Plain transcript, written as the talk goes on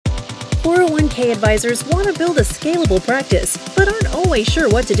401k advisors want to build a scalable practice, but aren't always sure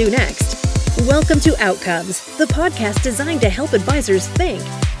what to do next. Welcome to Outcomes, the podcast designed to help advisors think,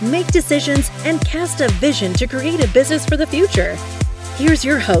 make decisions, and cast a vision to create a business for the future. Here's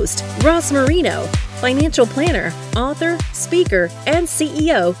your host, Ross Marino, financial planner, author, speaker, and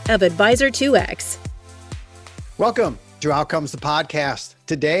CEO of Advisor2X. Welcome to Outcomes, the podcast.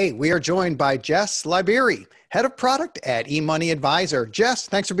 Today, we are joined by Jess Liberi, Head of Product at eMoney Advisor. Jess,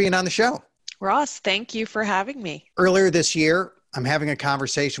 thanks for being on the show. Ross, thank you for having me. Earlier this year, I'm having a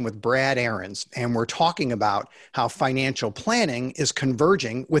conversation with Brad Aarons, and we're talking about how financial planning is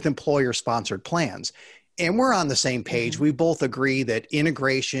converging with employer-sponsored plans. And we're on the same page. We both agree that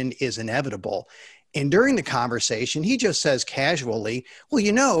integration is inevitable. And during the conversation, he just says casually, well,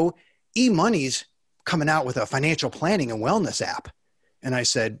 you know, eMoney's coming out with a financial planning and wellness app. And I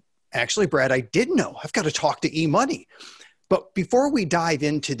said, actually, Brad, I did know. I've got to talk to eMoney. But before we dive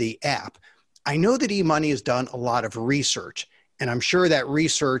into the app, I know that eMoney has done a lot of research, and I'm sure that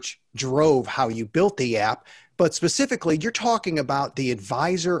research drove how you built the app. But specifically, you're talking about the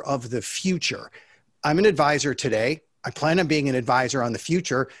advisor of the future. I'm an advisor today. I plan on being an advisor on the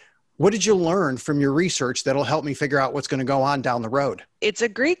future. What did you learn from your research that'll help me figure out what's going to go on down the road? It's a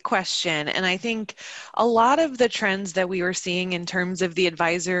great question. And I think a lot of the trends that we were seeing in terms of the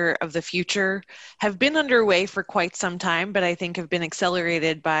advisor of the future have been underway for quite some time, but I think have been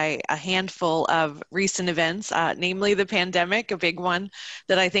accelerated by a handful of recent events, namely the pandemic, a big one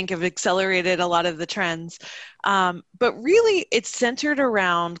that I think have accelerated a lot of the trends. But really, it's centered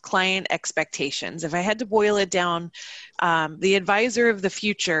around client expectations. If I had to boil it down, the advisor of the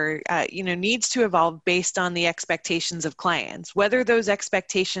future, needs to evolve based on the expectations of clients, whether those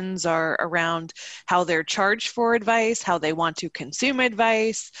expectations are around how they're charged for advice, how they want to consume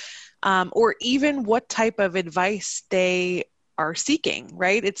advice, or even what type of advice they are seeking,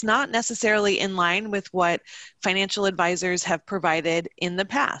 right? It's not necessarily in line with what financial advisors have provided in the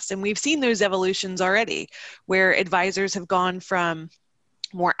past. And we've seen those evolutions already, where advisors have gone from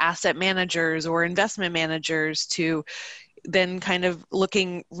more asset managers or investment managers to then kind of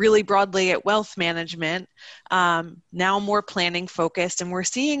looking really broadly at wealth management, now more planning focused. And we're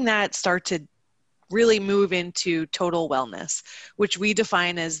seeing that start to really move into total wellness, which we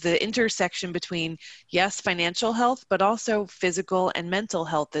define as the intersection between, yes, financial health, but also physical and mental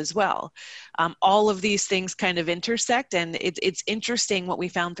health as well. All of these things kind of intersect, and it's interesting what we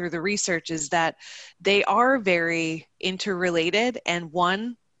found through the research is that they are very interrelated, and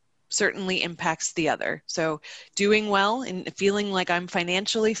one certainly impacts the other. So doing well and feeling like I'm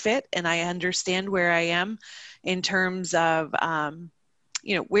financially fit and I understand where I am in terms of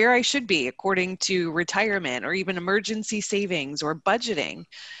where I should be according to retirement or even emergency savings or budgeting,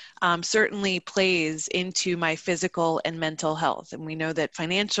 certainly plays into my physical and mental health. And we know that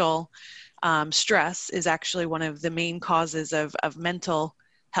financial stress is actually one of the main causes of mental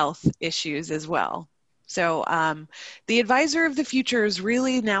health issues as well. So the advisor of the future is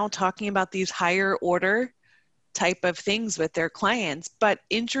really now talking about these higher order type of things with their clients, but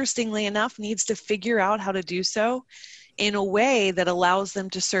interestingly enough, needs to figure out how to do so in a way that allows them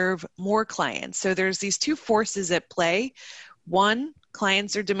to serve more clients. So there's these two forces at play. One,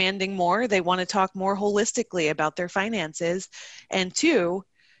 clients are demanding more. They want to talk more holistically about their finances. And two,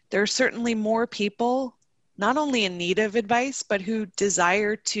 there are certainly more people not only in need of advice, but who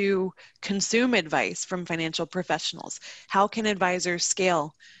desire to consume advice from financial professionals. How can advisors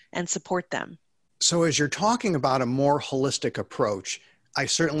scale and support them? So as you're talking about a more holistic approach, I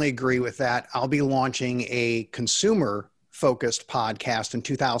certainly agree with that. I'll be launching a consumer-focused podcast in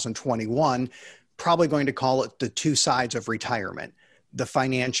 2021, probably going to call it The Two Sides of Retirement, the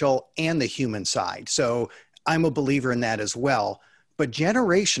financial and the human side. So I'm a believer in that as well. But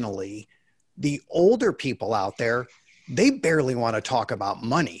generationally, the older people out there, they barely want to talk about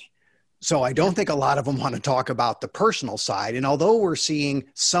money. So I don't think a lot of them want to talk about the personal side. And although we're seeing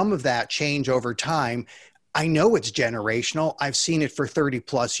some of that change over time, I know it's generational. I've seen it for 30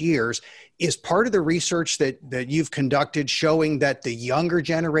 plus years. Is part of the research that you've conducted showing that the younger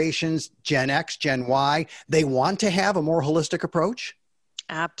generations, Gen X, Gen Y, they want to have a more holistic approach?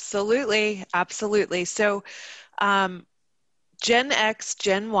 Absolutely. Absolutely. So, Gen X,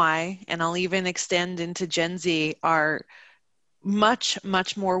 Gen Y, and I'll even extend into Gen Z are much,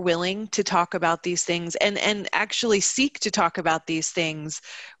 much more willing to talk about these things and actually seek to talk about these things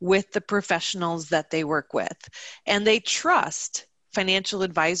with the professionals that they work with. And they trust financial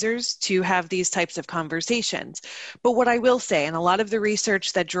advisors to have these types of conversations. But what I will say, and a lot of the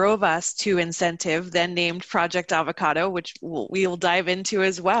research that drove us to Incentive, then named Project Avocado, which we'll dive into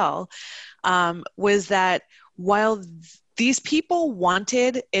as well, was that while these people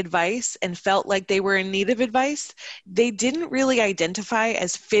wanted advice and felt like they were in need of advice. They didn't really identify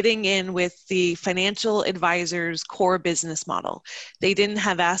as fitting in with the financial advisor's core business model. They didn't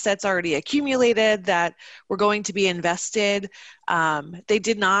have assets already accumulated that were going to be invested. They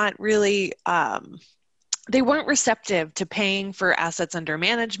did not really, they weren't receptive to paying for assets under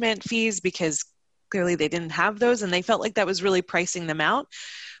management fees because clearly they didn't have those, and they felt like that was really pricing them out.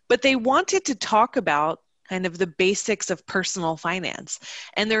 But they wanted to talk about kind of the basics of personal finance.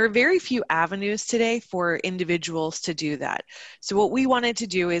 And there are very few avenues today for individuals to do that. So what we wanted to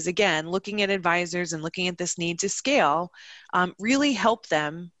do is, again, looking at advisors and looking at this need to scale, really help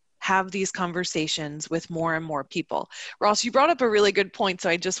them have these conversations with more and more people. Ross, you brought up a really good point, so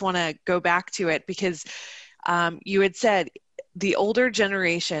I just want to go back to it because you had said the older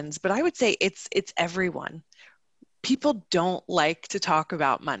generations, but I would say it's everyone. People don't like to talk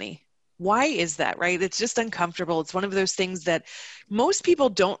about money. Why is that, right? It's just uncomfortable. It's one of those things that most people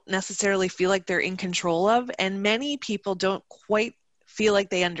don't necessarily feel like they're in control of, and many people don't quite feel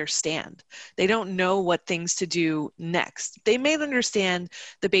like they understand. They don't know what things to do next. They may understand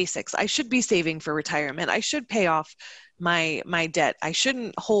the basics. I should be saving for retirement. I should pay off my debt. I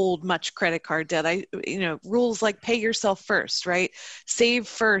shouldn't hold much credit card debt. Rules like pay yourself first, right? Save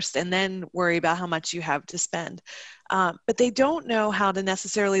first and then worry about how much you have to spend. But they don't know how to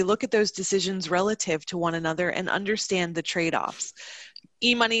necessarily look at those decisions relative to one another and understand the trade-offs.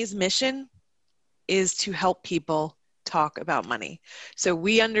 eMoney's mission is to help people talk about money. So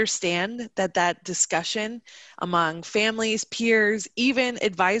we understand that discussion among families, peers, even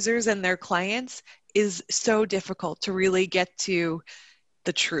advisors and their clients is so difficult to really get to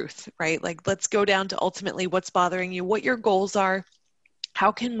the truth, right? Like, let's go down to ultimately what's bothering you, what your goals are. How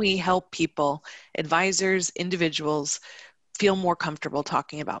can we help people, advisors, individuals, feel more comfortable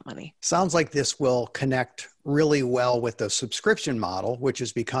talking about money? Sounds like this will connect really well with the subscription model, which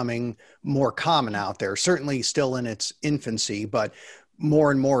is becoming more common out there, certainly still in its infancy, but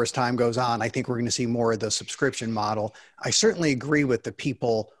more and more as time goes on, I think we're going to see more of the subscription model. I certainly agree with the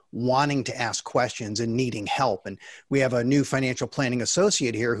people wanting to ask questions and needing help. And we have a new financial planning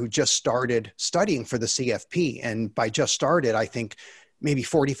associate here who just started studying for the CFP. And by just started, I think maybe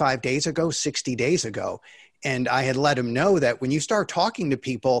 45 days ago, 60 days ago. And I had let him know that when you start talking to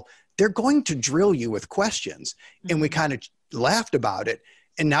people, they're going to drill you with questions. And we kind of laughed about it.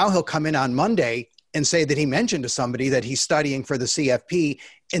 And now he'll come in on Monday and say that he mentioned to somebody that he's studying for the CFP,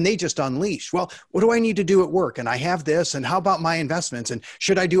 and they just unleash. Well, what do I need to do at work? And I have this, and how about my investments? And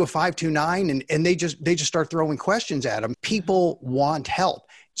should I do a 529? And they just start throwing questions at him. People want help.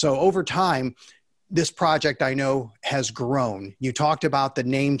 So over time, this project I know has grown. You talked about the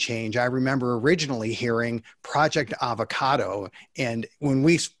name change. I remember originally hearing Project Avocado. And when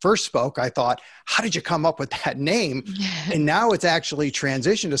we first spoke, I thought, how did you come up with that name? And now it's actually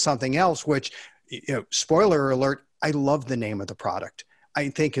transitioned to something else, which, spoiler alert, I love the name of the product. I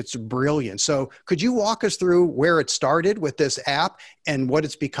think it's brilliant. So could you walk us through where it started with this app and what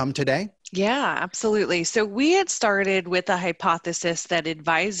it's become today? Yeah, absolutely. So we had started with a hypothesis that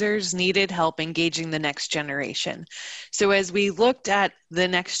advisors needed help engaging the next generation. So as we looked at the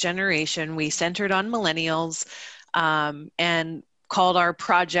next generation, we centered on millennials and called our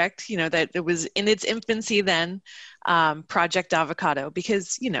project, that it was in its infancy then, Project Avocado,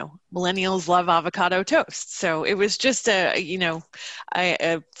 because, millennials love avocado toast. So it was just a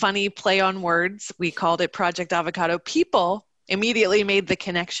funny play on words. We called it Project Avocado. People immediately made the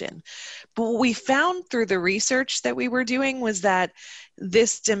connection. But what we found through the research that we were doing was that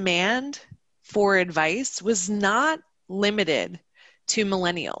this demand for advice was not limited to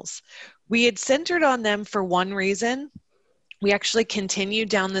millennials. We had centered on them for one reason. We actually continued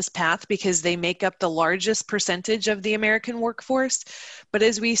down this path because they make up the largest percentage of the American workforce. But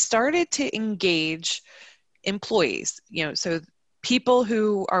as we started to engage employees, so people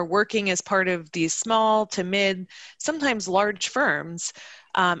who are working as part of these small to mid, sometimes large firms,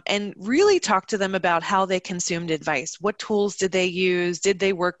 and really talk to them about how they consumed advice. What tools did they use? Did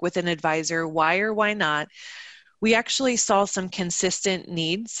they work with an advisor? Why or why not? We actually saw some consistent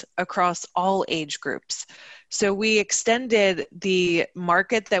needs across all age groups. So we extended the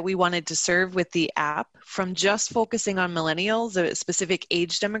market that we wanted to serve with the app from just focusing on millennials, a specific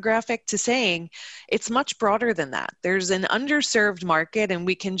age demographic, to saying it's much broader than that. There's an underserved market, and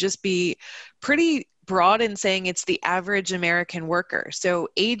we can just be pretty broad in saying it's the average American worker. So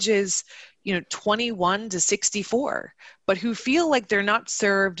ages 21 to 64, but who feel like they're not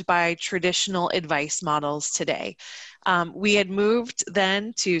served by traditional advice models today. We had moved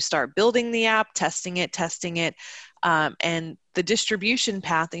then to start building the app, testing it, and the distribution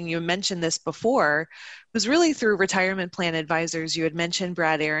path, and you mentioned this before, was really through retirement plan advisors. You had mentioned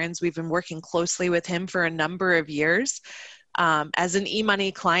Brad Aarons. We've been working closely with him for a number of years as an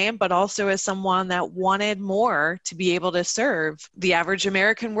eMoney client, but also as someone that wanted more to be able to serve the average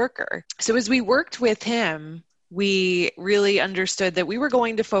American worker. So as we worked with him, we really understood that we were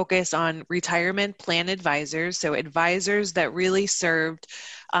going to focus on retirement plan advisors, so advisors that really served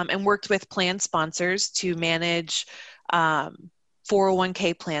and worked with plan sponsors to manage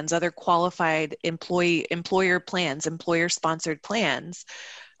 401k plans, other qualified employer plans, employer-sponsored plans.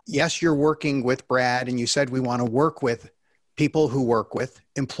 Yes, you're working with Brad, and you said we want to work with people who work with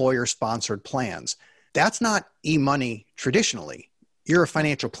employer-sponsored plans. That's not eMoney traditionally. You're a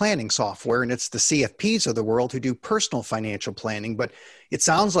financial planning software, and it's the CFPs of the world who do personal financial planning. But it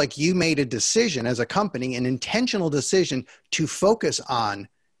sounds like you made a decision as a company, an intentional decision to focus on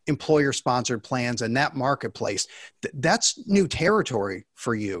employer-sponsored plans in that marketplace. That's new territory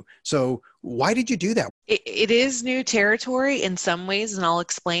for you. So why did you do that? It is new territory in some ways, and I'll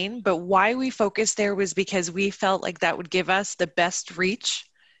explain. But why we focused there was because we felt like that would give us the best reach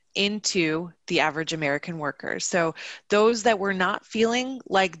into the average American worker. So those that were not feeling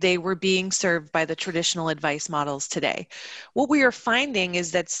like they were being served by the traditional advice models today. What we are finding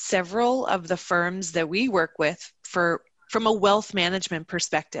is that several of the firms that we work with from a wealth management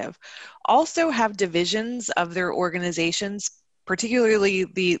perspective also have divisions of their organizations, particularly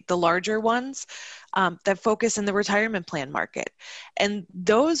the larger ones, that focus in the retirement plan market. And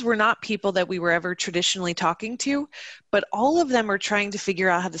those were not people that we were ever traditionally talking to, but all of them are trying to figure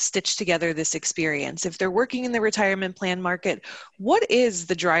out how to stitch together this experience. If they're working in the retirement plan market, what is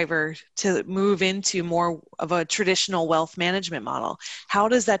the driver to move into more of a traditional wealth management model? How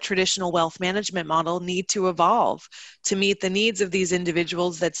does that traditional wealth management model need to evolve to meet the needs of these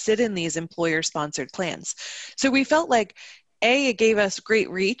individuals that sit in these employer-sponsored plans? So we felt like it gave us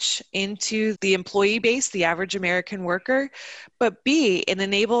great reach into the employee base, the average American worker, but B, it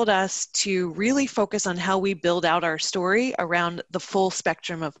enabled us to really focus on how we build out our story around the full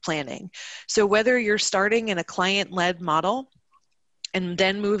spectrum of planning. So whether you're starting in a client-led model and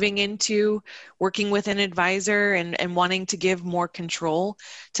then moving into working with an advisor and wanting to give more control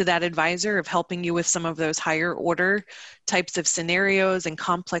to that advisor of helping you with some of those higher order types of scenarios and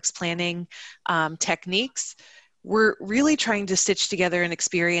complex planning techniques, we're really trying to stitch together an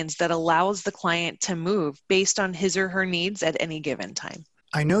experience that allows the client to move based on his or her needs at any given time.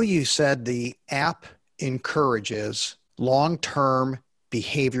 I know you said the app encourages long-term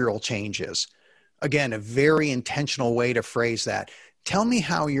behavioral changes. Again, a very intentional way to phrase that. Tell me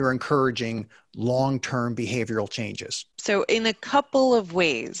how you're encouraging long-term behavioral changes. So in a couple of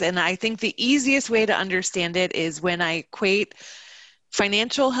ways, and I think the easiest way to understand it is when I equate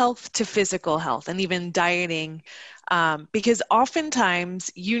financial health to physical health and even dieting, because oftentimes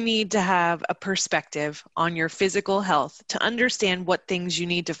you need to have a perspective on your physical health to understand what things you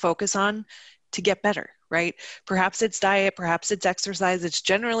need to focus on to get better, right? Perhaps it's diet, perhaps it's exercise. It's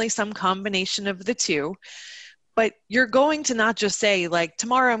generally some combination of the two. But you're going to not just say, like,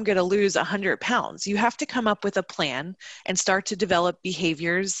 tomorrow I'm going to lose 100 pounds. You have to come up with a plan and start to develop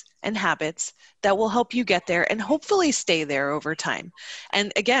behaviors and habits that will help you get there and hopefully stay there over time.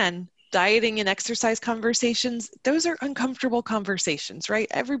 And again, dieting and exercise conversations, those are uncomfortable conversations, right?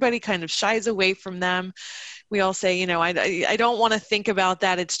 Everybody kind of shies away from them. We all say, I don't want to think about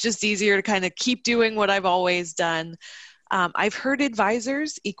that. It's just easier to kind of keep doing what I've always done. I've heard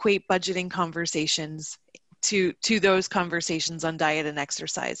advisors equate budgeting conversations to those conversations on diet and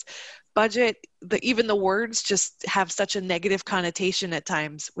exercise. Budget, even the words just have such a negative connotation at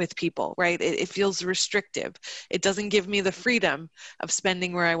times with people, right? It feels restrictive. It doesn't give me the freedom of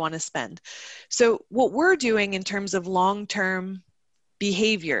spending where I want to spend. So what we're doing in terms of long-term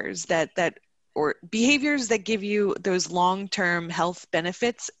behaviors or behaviors that give you those long-term health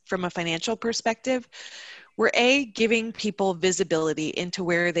benefits from a financial perspective, we're giving people visibility into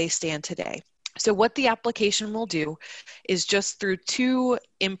where they stand today. So what the application will do is just through two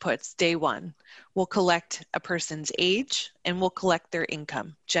inputs, day one, we'll collect a person's age and we'll collect their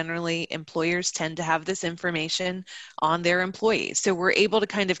income. Generally, employers tend to have this information on their employees. So we're able to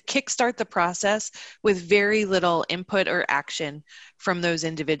kind of kickstart the process with very little input or action from those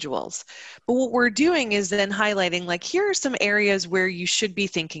individuals. But what we're doing is then highlighting, like, here are some areas where you should be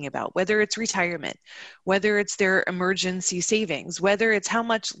thinking about, whether it's retirement, whether it's their emergency savings, whether it's how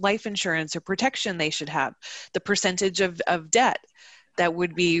much life insurance or protection they should have, the percentage of debt that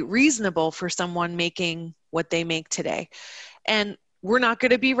would be reasonable for someone making what they make today. And we're not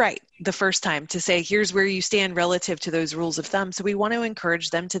going to be right the first time to say, here's where you stand relative to those rules of thumb. So we want to encourage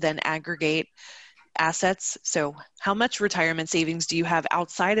them to then aggregate assets. So how much retirement savings do you have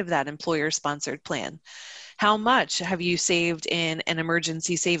outside of that employer-sponsored plan? How much have you saved in an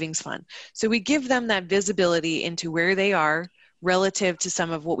emergency savings fund? So we give them that visibility into where they are relative to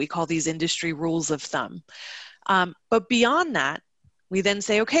some of what we call these industry rules of thumb. But beyond that, we then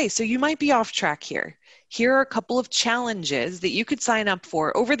say, okay, so you might be off track here. Here are a couple of challenges that you could sign up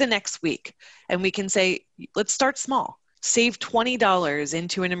for over the next week. And we can say, let's start small. Save $20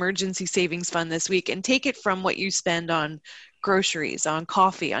 into an emergency savings fund this week and take it from what you spend on groceries, on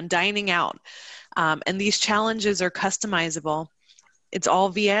coffee, on dining out. And these challenges are customizable. It's all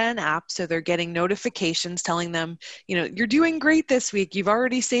via an app, so they're getting notifications telling them, you're doing great this week. You've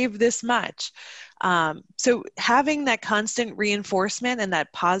already saved this much. So having that constant reinforcement and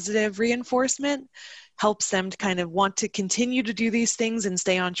that positive reinforcement helps them to kind of want to continue to do these things and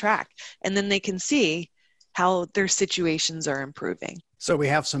stay on track. And then they can see how their situations are improving. So we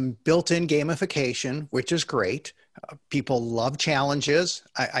have some built-in gamification, which is great. People love challenges.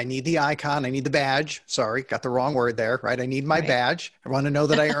 I need the icon. I need the badge. Sorry, got the wrong word there, right? I need my badge. I want to know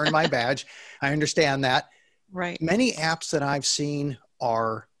that I earned my badge. I understand that. Right. Many apps that I've seen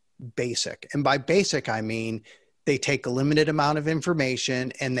are basic. And by basic, I mean they take a limited amount of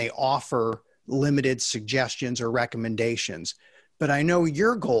information and they offer limited suggestions or recommendations. But I know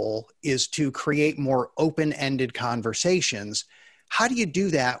your goal is to create more open-ended conversations. How do you do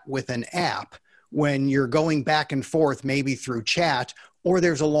that with an app when you're going back and forth, maybe through chat, or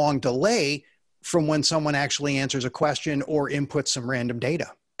there's a long delay from when someone actually answers a question or inputs some random data?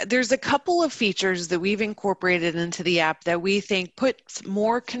 There's a couple of features that we've incorporated into the app that we think puts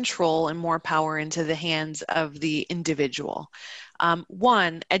more control and more power into the hands of the individual.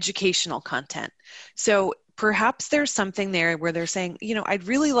 One, educational content. So perhaps there's something there where they're saying, I'd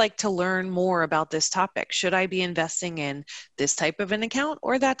really like to learn more about this topic. Should I be investing in this type of an account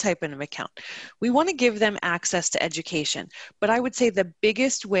or that type of an account? We want to give them access to education. But I would say the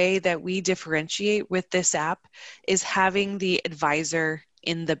biggest way that we differentiate with this app is having the advisor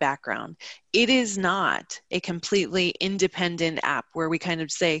in the background. It is not a completely independent app where we kind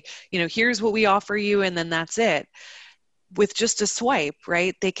of say, here's what we offer you and then that's it. With just a swipe,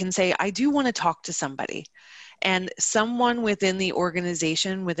 right? They can say, I do want to talk to somebody. And someone within the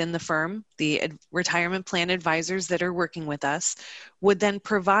organization, within the firm, the retirement plan advisors that are working with us, would then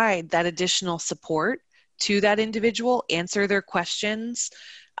provide that additional support to that individual, answer their questions,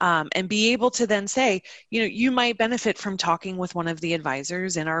 and be able to then say, you might benefit from talking with one of the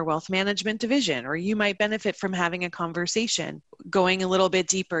advisors in our wealth management division, or you might benefit from having a conversation, going a little bit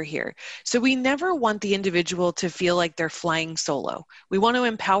deeper here. So we never want the individual to feel like they're flying solo. We want to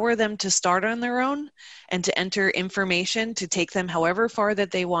empower them to start on their own and to enter information to take them however far that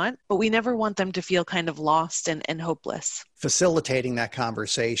they want, but we never want them to feel kind of lost and hopeless. Facilitating that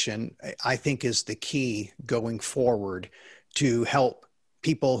conversation, I think, is the key going forward to help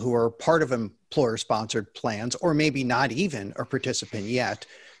people who are part of employer-sponsored plans, or maybe not even a participant yet,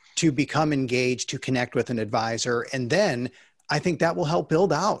 to become engaged, to connect with an advisor. And then I think that will help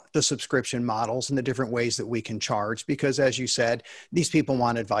build out the subscription models and the different ways that we can charge, because as you said, these people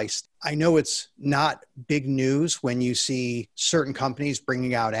want advice. I know it's not big news when you see certain companies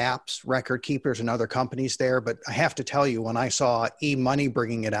bringing out apps, record keepers and other companies there, but I have to tell you, when I saw eMoney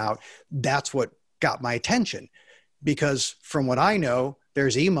bringing it out, that's what got my attention. Because from what I know,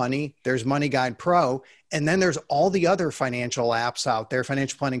 there's eMoney, there's MoneyGuide Pro, and then there's all the other financial apps out there,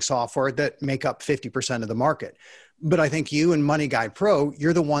 financial planning software, that make up 50% of the market. But I think you and MoneyGuide Pro,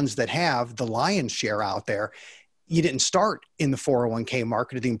 you're the ones that have the lion's share out there. You didn't start in the 401k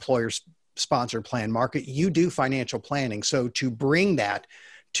market or the employer-sponsored plan market. You do financial planning. So to bring that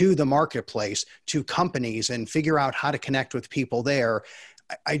to the marketplace, to companies, and figure out how to connect with people there,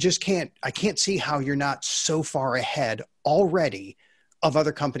 I can't see how you're not so far ahead already of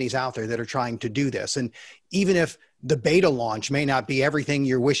other companies out there that are trying to do this. And even if the beta launch may not be everything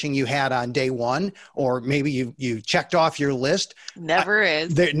you're wishing you had on day one, or maybe you checked off your list. Never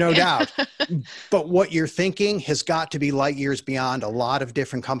is. No doubt. But what you're thinking has got to be light years beyond a lot of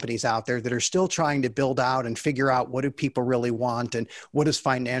different companies out there that are still trying to build out and figure out what do people really want and what is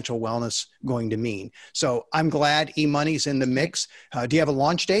financial wellness going to mean. So I'm glad eMoney's in the mix. Do you have a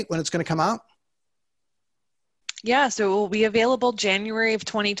launch date when it's going to come out? Yeah, so it will be available January of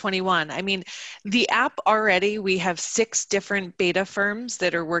 2021. I mean, the app already, we have 6 different beta firms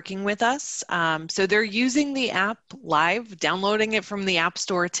that are working with us. So they're using the app live, downloading it from the App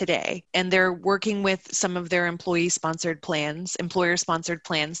Store today, and they're working with some of their employer-sponsored plans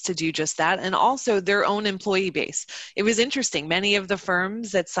to do just that, and also their own employee base. It was interesting. Many of the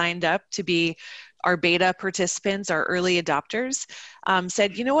firms that signed up to be our beta participants, our early adopters,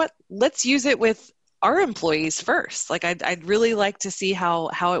 said, you know what, let's use it with our employees first. Like I'd really like to see how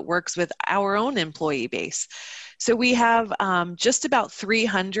it works with our own employee base. So we have just about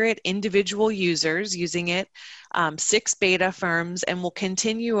 300 individual users using it, 6 beta firms, and we'll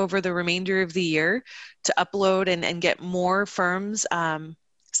continue over the remainder of the year to upload and get more firms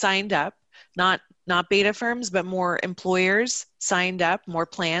signed up, not beta firms, but more employers signed up, more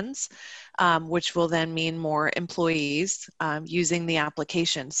plans, which will then mean more employees using the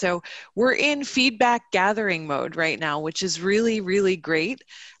application. So we're in feedback gathering mode right now, which is really, really great.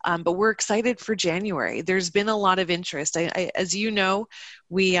 But we're excited for January. There's been a lot of interest. As you know,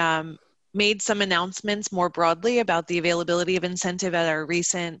 we made some announcements more broadly about the availability of incentive at our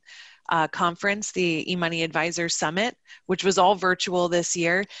recent conference, the eMoney Advisor Summit, which was all virtual this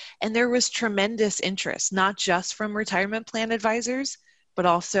year. And there was tremendous interest, not just from retirement plan advisors, but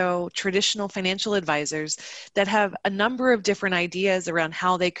also traditional financial advisors that have a number of different ideas around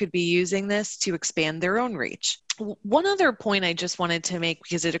how they could be using this to expand their own reach. One other point I just wanted to make,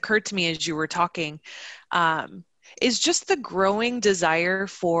 because it occurred to me as you were talking, is just the growing desire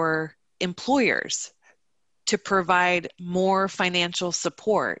for employers to provide more financial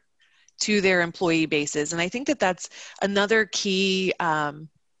support to their employee bases. And I think that that's another key, I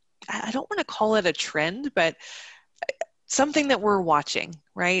don't want to call it a trend, but something that we're watching,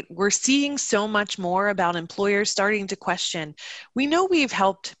 right? We're seeing so much more about employers starting to question. We know we've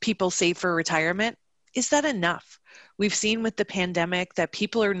helped people save for retirement. Is that enough? We've seen with the pandemic that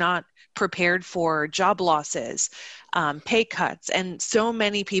people are not prepared for job losses, pay cuts, and so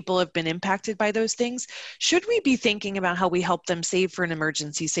many people have been impacted by those things. Should we be thinking about how we help them save for an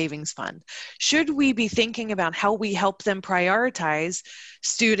emergency savings fund? Should we be thinking about how we help them prioritize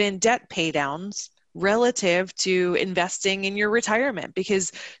student debt paydowns relative to investing in your retirement?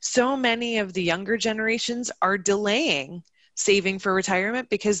 Because so many of the younger generations are delaying saving for retirement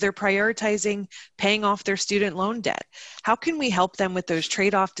because they're prioritizing paying off their student loan debt. How can we help them with those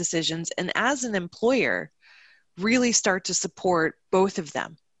trade-off decisions? And as an employer, really start to support both of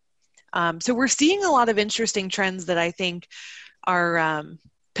them. So we're seeing a lot of interesting trends that I think are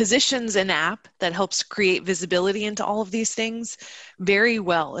positions an app that helps create visibility into all of these things very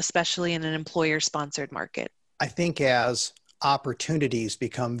well, especially in an employer-sponsored market. I think as opportunities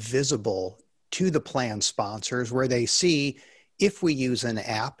become visible to the plan sponsors, where they see if we use an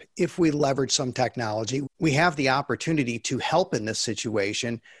app, if we leverage some technology, we have the opportunity to help in this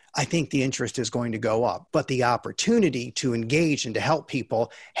situation, I think the interest is going to go up. But the opportunity to engage and to help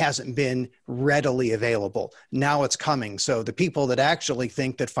people hasn't been readily available. Now it's coming. So the people that actually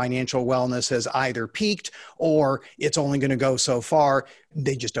think that financial wellness has either peaked or it's only going to go so far,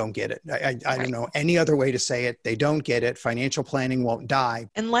 they just don't get it. I don't know any other way to say it. They don't get it. Financial planning won't die.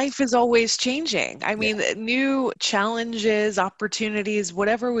 And life is always changing. I mean, new challenges, opportunities,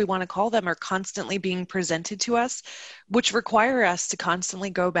 whatever we want to call them, are constantly being presented to us, which require us to constantly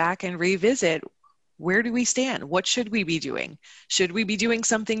go back and revisit, where do we stand? What should we be doing? Should we be doing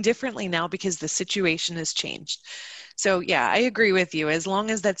something differently now because the situation has changed? So yeah, I agree with you. As long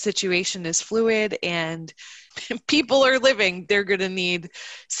as that situation is fluid and people are living, they're going to need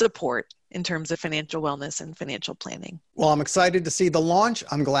support in terms of financial wellness and financial planning. Well, I'm excited to see the launch.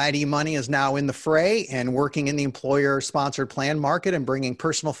 I'm glad eMoney is now in the fray and working in the employer-sponsored plan market and bringing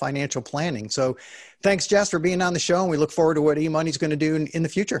personal financial planning. So thanks, Jess, for being on the show, and we look forward to what eMoney is going to do in the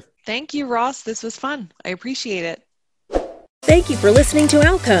future. Thank you, Ross. This was fun. I appreciate it. Thank you for listening to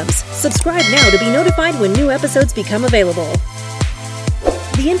Outcomes. Subscribe now to be notified when new episodes become available.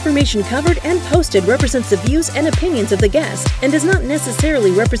 The information covered and posted represents the views and opinions of the guest and does not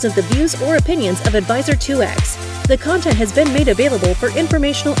necessarily represent the views or opinions of Advisor2X. The content has been made available for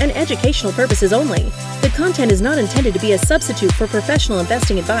informational and educational purposes only. The content is not intended to be a substitute for professional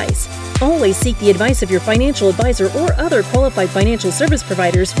investing advice. Always seek the advice of your financial advisor or other qualified financial service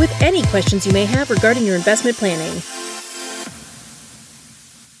providers with any questions you may have regarding your investment planning.